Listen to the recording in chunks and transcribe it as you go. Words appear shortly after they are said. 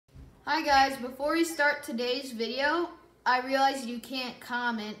Hi guys, before we start today's video, I realized you can't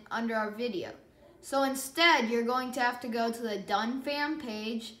comment under our video. So instead, you're going to have to go to the Done Fam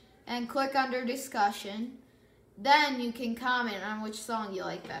page and click under discussion. Then you can comment on which song you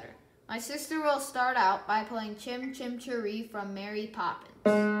like better. My sister will start out by playing Chim Chim Cher-ee from Mary Poppins.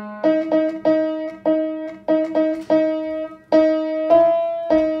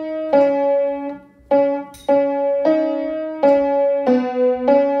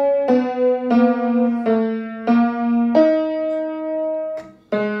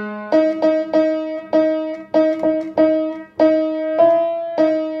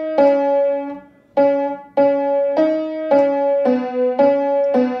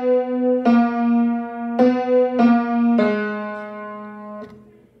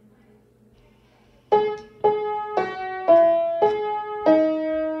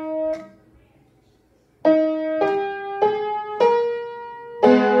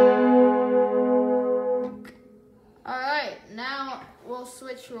 Alright, now we'll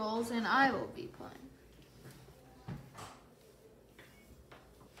switch roles and I will be playing.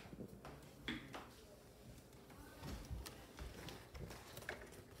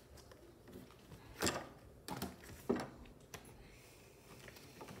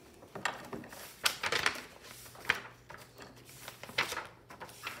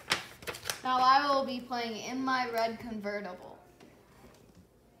 Now I will be playing In My Red Convertible.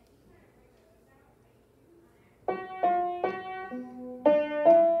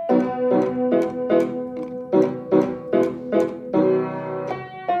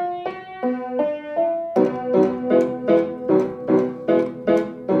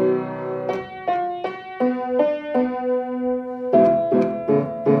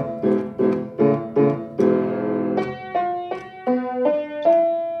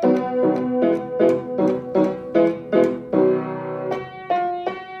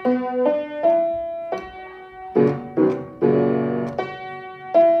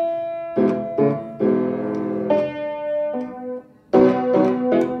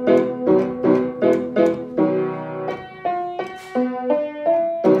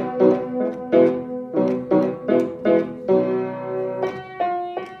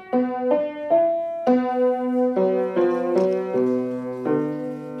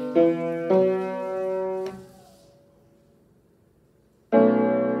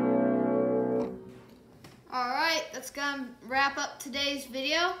 Alright, that's gonna wrap up today's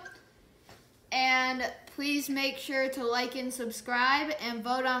video. And please make sure to like and subscribe and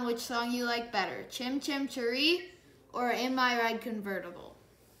vote on which song you like better, Chim Chim Cher-ee or In My Red Convertible.